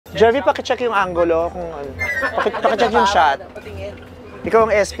Jervy, pakicheck yung angulo kung ano. Pakicheck yung shot. Ikaw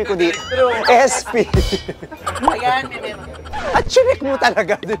ang SP ko dito. SP. Ayan, At chinik mo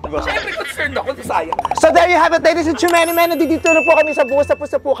talaga, di ba? Siyempre, concerned ako sa sayang. So there you have it, ladies and gentlemen. Nandito na po kami sa buhos. Tapos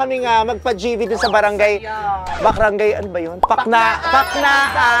na po kami magpa-GV dun sa barangay. Bakrangay, ano ba yun?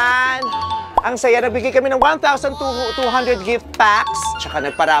 Paknaan. Ang saya, nagbigay kami ng 1,200 gift packs. Tsaka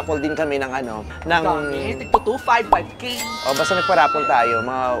nagpa-raffle din kami ng ano, ng... Tigto 2, 5, 5K. O, basta nagpa-raffle tayo.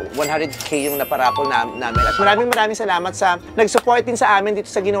 Mga 100K yung naparaffle namin. At maraming salamat sa nag-support din sa amin dito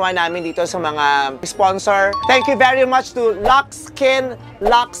sa ginawa namin dito sa mga sponsor. Thank you very much to Lux Skin,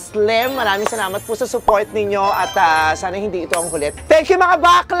 Lux Slim. Maraming salamat po sa support ninyo at sana hindi ito ang hulit. Thank you mga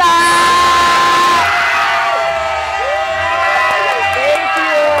bakla!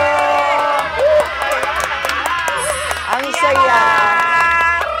 Saya.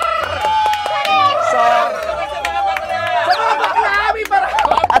 So,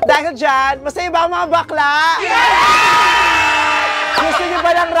 at dahil dyan, masaya ba ang mga bakla? Yes! Gusto niyo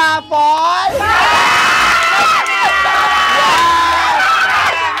ba ng raffle?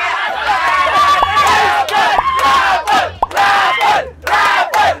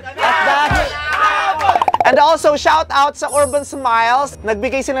 And also, shout out sa Urban Smiles.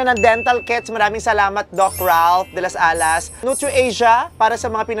 Nagbigay sila ng dental kits. Maraming salamat, Doc Ralph de las Alas. NutriAsia, para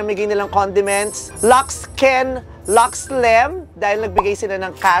sa mga pinamigay nilang condiments. Lux Skin, Lux Slim, dahil nagbigay sila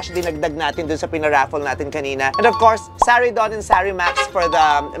ng cash, dinagdag natin dun sa pinaraffle natin kanina. And of course, Saridon and Sarimax for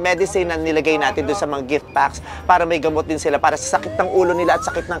the medicine na nilagay natin dun sa mga gift packs para may gamot din sila para sa sakit ng ulo nila at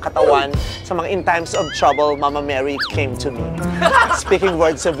sakit ng katawan. Sa mga in times of trouble, Mama Mary came to me. Speaking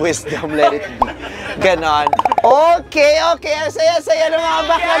words of wisdom, let it be. Ganon. Okay. Ang saya-saya ng mga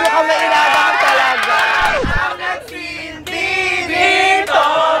bakla. Ano ka mainabang talaga? Ang nagsindi dito,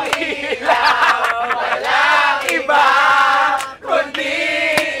 ilaw, walang iba, kundi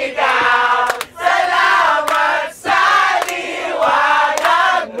ikaw. Salamat sa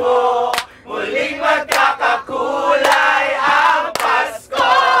liwanag mo, muling magkakakulay ang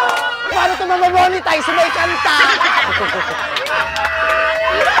Pasko. Paano ito mamamonetize? May kanta!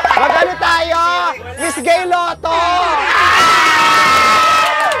 Magano tayo? Miss Gay Lotto!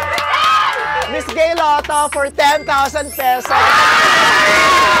 Miss Gay Lotto for 10,000 pesos.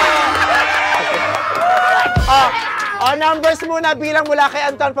 Numbers muna, bilang mula kay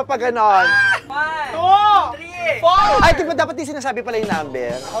Anton papaganon. 1, 2, 3, 4. Ay, di ba dapat di sinasabi pala yung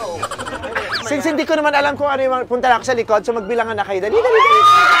number? Since hindi ko naman alam kung ano yung punta na ako sa likod, so magbilangan na kayo. Dali.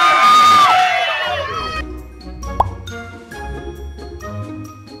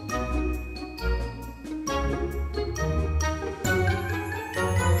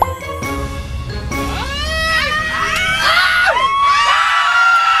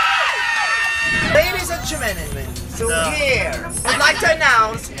 So here, I'd like to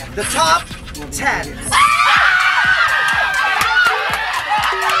announce the top 10.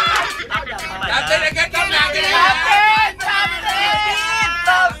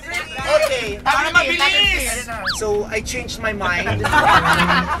 Okay, so I changed my mind.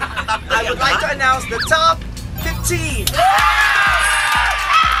 I would like to announce the top 15.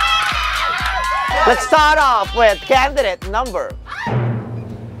 Let's start off with candidate number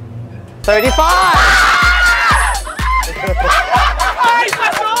 35. Ay,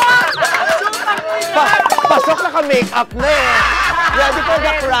 Pasok na ka-makeup na eh.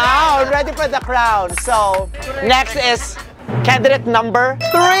 Ready for the crown. So, next is candidate number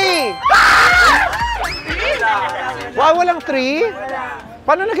 3. Why walang 3?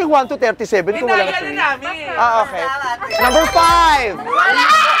 Paano naging 1 to 37 kung walang 3? Okay. Number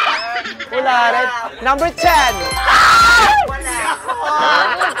 5. Wala rin. Number 10.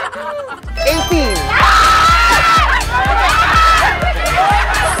 18.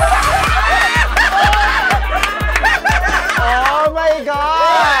 Oh my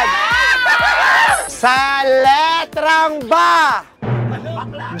God! Sa letrang ba?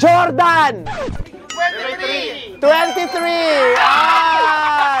 Jordan! 23!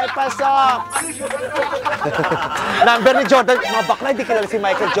 Ay, pasok! Number ni Jordan, mga bakla, hindi kilala si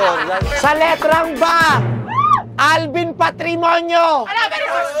Michael Jordan. Sa letrang ba? Alvin Patrimonio!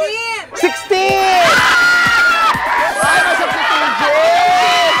 16! Ay, masok si TJ!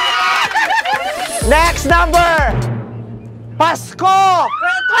 Next number! Pasko!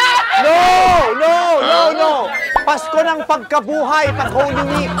 No! Pasko ng pagkabuhay, pag-Holy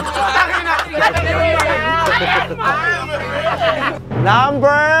Week.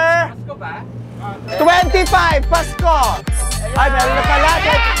 Number 25, Pasko. Ay, meron na pala.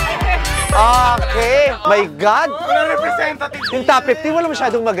 Okay. My God. Yung top 50, wala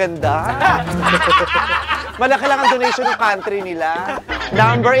masyadong maganda. Malaki lang ang donation ng country nila.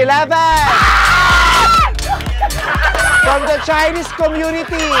 Number 11. From the Chinese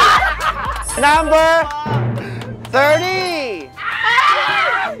community. Number 30.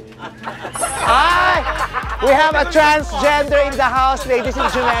 Ay, we have a transgender in the house, ladies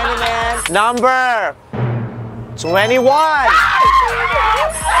and gentlemen. Number 21.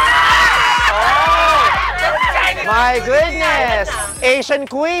 Oh, my goodness. Asian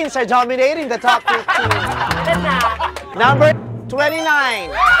queens are dominating the top 15. Number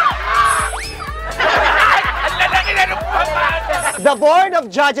 29. The board of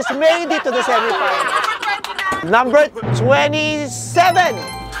judges made it to the semifinals. Number 27.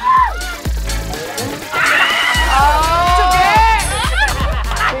 Oh!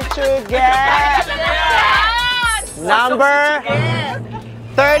 Pichuget! Number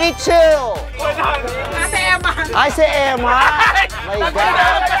 32. Ay, si Emma. My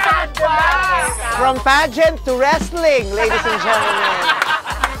God. From pageant to wrestling, ladies and gentlemen.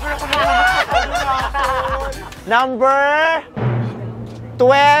 Number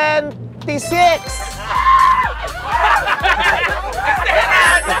 26.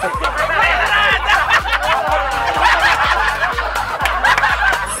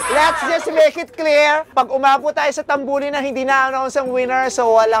 Let's just make it clear, pag umabot tayo sa tambuli na hindi na-announce ang winner,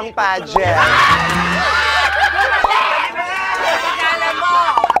 so walang pageant.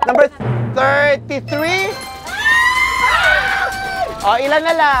 Number 33. O, ilan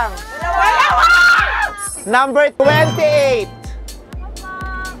na lang? Number 28.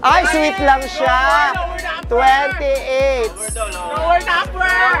 Ay, sweet lang siya. 28. Lower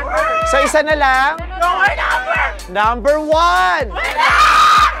number! So, isa na lang? Lower number! Number 1.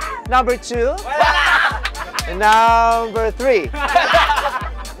 Number 2. Number 3.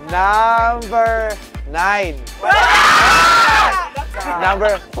 Number 9.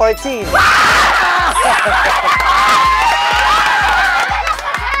 Number 14.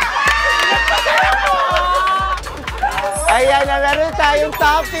 Ayan na, meron tayong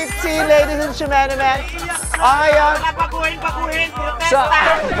top 15, ladies and gentlemen. Ngayon. Baguhin, protesta.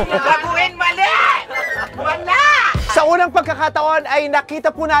 Baguhin, mali! Wala! Sa unang pagkakataon ay nakita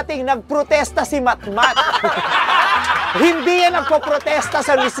po nating nagprotesta si Matmat. Hindi yan nagpo-protesta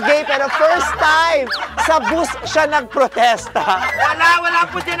sa Miss Gay, pero first time sa bus siya nagprotesta. Wala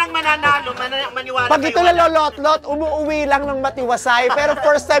po dyan ang mananalo. Maniwala Pag ito na lolotlot, umuwi lang ng matiwasay, pero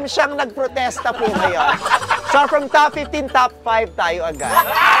first time siyang nagprotesta po ngayon. So from top 15, top 5 tayo agad.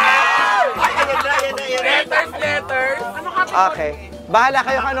 Letters. Okay. Bahala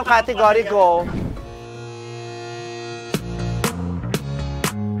kayo kung anong category ko.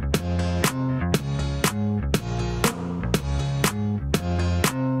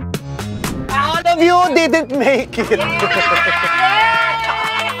 All of you didn't make it.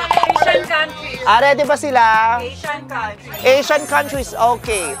 Asian countries. Ready ba sila? Asian countries. Asian countries,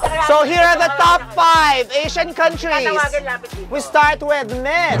 okay. So here are the top 5 Asian countries. We start with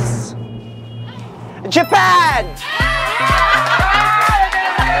Miss Japan.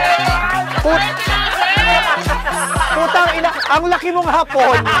 Putang ina, ang laki mong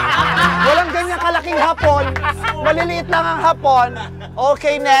hapon. Walang ganyan kalaking hapon. Maliliit lang ang hapon.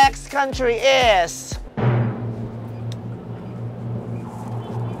 Okay, next country is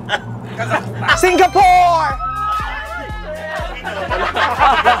Singapore!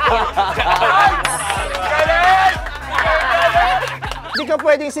 Hindi ka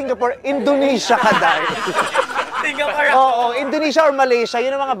pwedeng Singapore, Indonesia ka dahil. Singapore. Oo, Indonesia or Malaysia,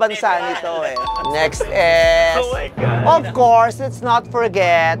 yun ang mga bansa nito eh. Next is, of course, let's not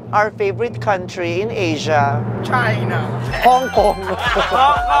forget our favorite country in Asia. China. Hong Kong.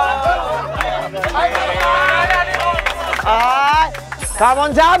 Come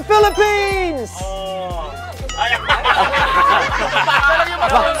on down, Philippines!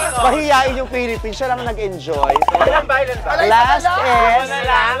 Mahihain yung Philippines, siya lang nag-enjoy. Last is...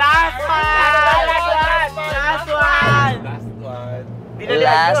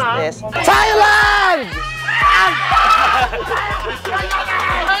 Last is... Thailand!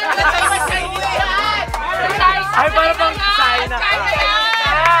 Ay, para bang China.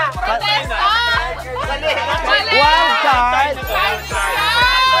 Wild card.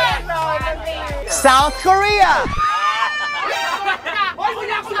 South Korea.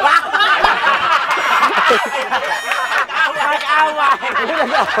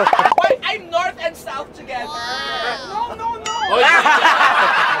 Wait, I'm North and South together. No.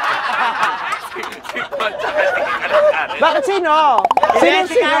 Bakit sino? Sino?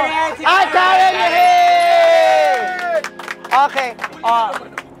 Karen! Okay.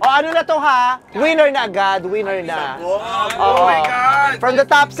 Ano na to ha? Winner na agad. Winner na. Oh my God! From the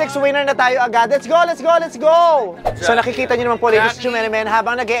top 6, winner na tayo agad. Let's go, let's go, let's go! So nakikita nyo naman po, ladies and gentlemen,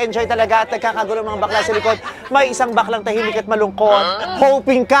 habang nag-e-enjoy talaga at nagkakagulo mga bakla sa likod, may isang baklang tahimik at malungkot.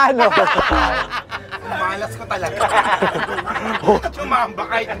 Hoping ka, no? Malas ko talaga. Tumamba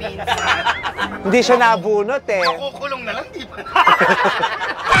kahit minsan. Hindi siya nabunot eh. Kukulong na lang, di ba?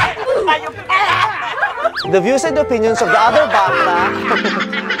 The views and opinions of the other bakla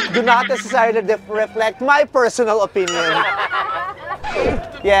do not necessarily reflect my personal opinion.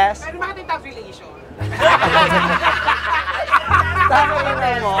 Yes? Pero bakit yung affiliation? Tama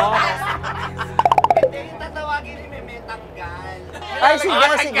yun mo. Hindi yung tatawagin ni Meme tanggal. Ay, sige.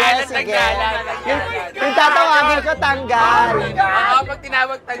 Yung tatawagin ko, tanggal. Pag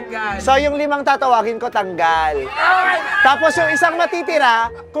tinawag tanggal. So, yung 5 tatawagin ko, tanggal. Tapos yung isang matitira,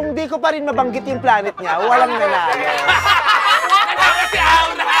 kung di ko pa rin mabanggit yung planet niya, walang nanalo.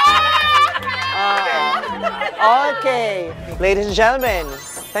 Okay. Ladies and gentlemen,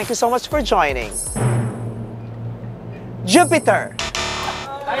 thank you so much for joining. Jupiter.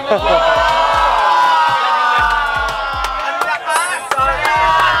 Thanks for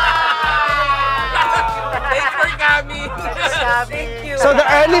coming. Thank you. So the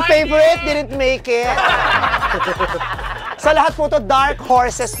early favorite didn't make it. Sa lahat po to, dark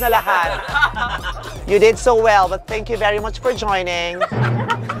horses na lahat. You did so well, but thank you very much for joining.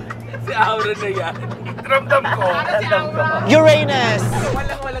 Si Aura na yan. Ramdam ko. Uranus.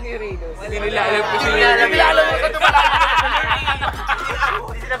 Walang Uranus. Hindi nila alam ko si Uranus.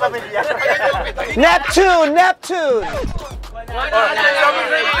 Hindi sila pamilya. Neptune.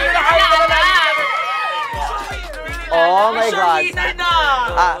 Oh my God.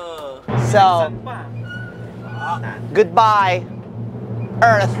 So, goodbye,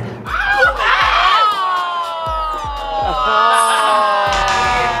 Earth.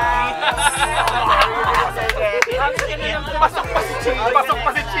 Pasok pa si Chino.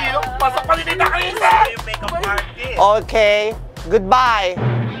 Pasok pa si Tita Krisa. Okay, goodbye,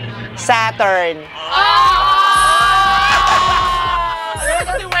 Saturn.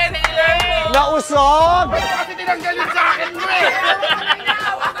 Nausog! Kasi tinanggalin sa akin mo eh.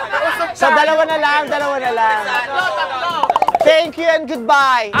 So, dalawa na lang. Thank you and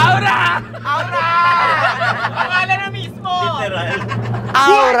goodbye. Aura! Pangalan na mismo.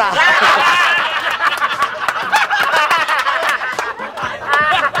 Aura.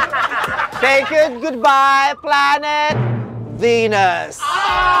 Thank you and goodbye, planet Venus.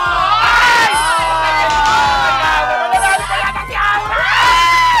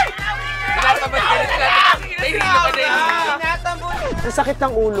 Ang sakit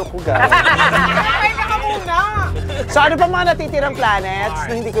ng ulo ko, guys. So ano pa mga natitirang planets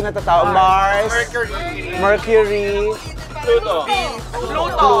na hindi ko natatawag? Mars, Mercury, Pluto.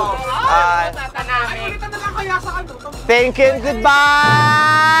 Thank you and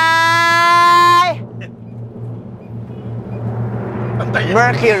goodbye!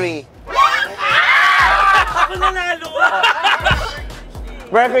 Mercury. Ako nanalo.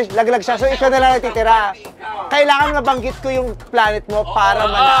 Mercury, laglag siya. So ikaw na lang natitira. Kailangan mabanggit ko yung planet mo para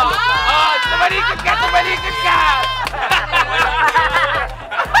manalo ka. Tumalikod ka!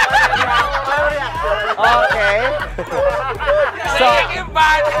 Okay. So,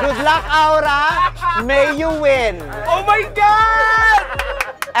 good luck, Aura. May you win. Oh my God!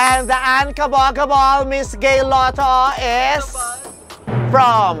 And the unkabogable Miss Gay Lotto is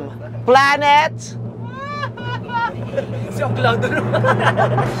from planet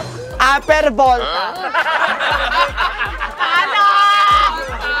Apervolta.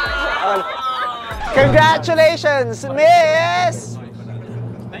 Congratulations, Miss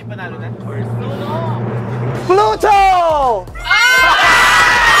Pluto!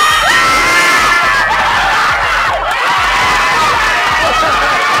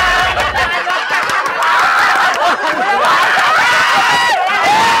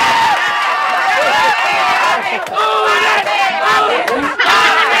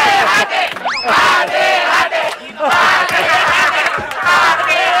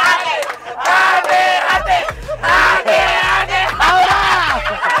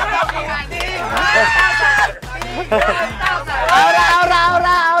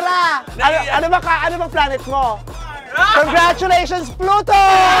 Aura! Ano bang planet mo? Congratulations, Pluto!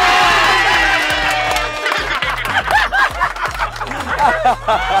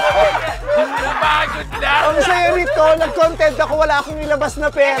 Napagod na! Ang saya nito, nag-content ako, wala akong nilabas na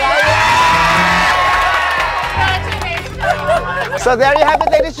pera. So there you have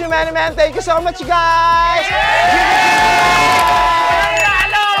it, ladies and gentlemen. Thank you so much, guys!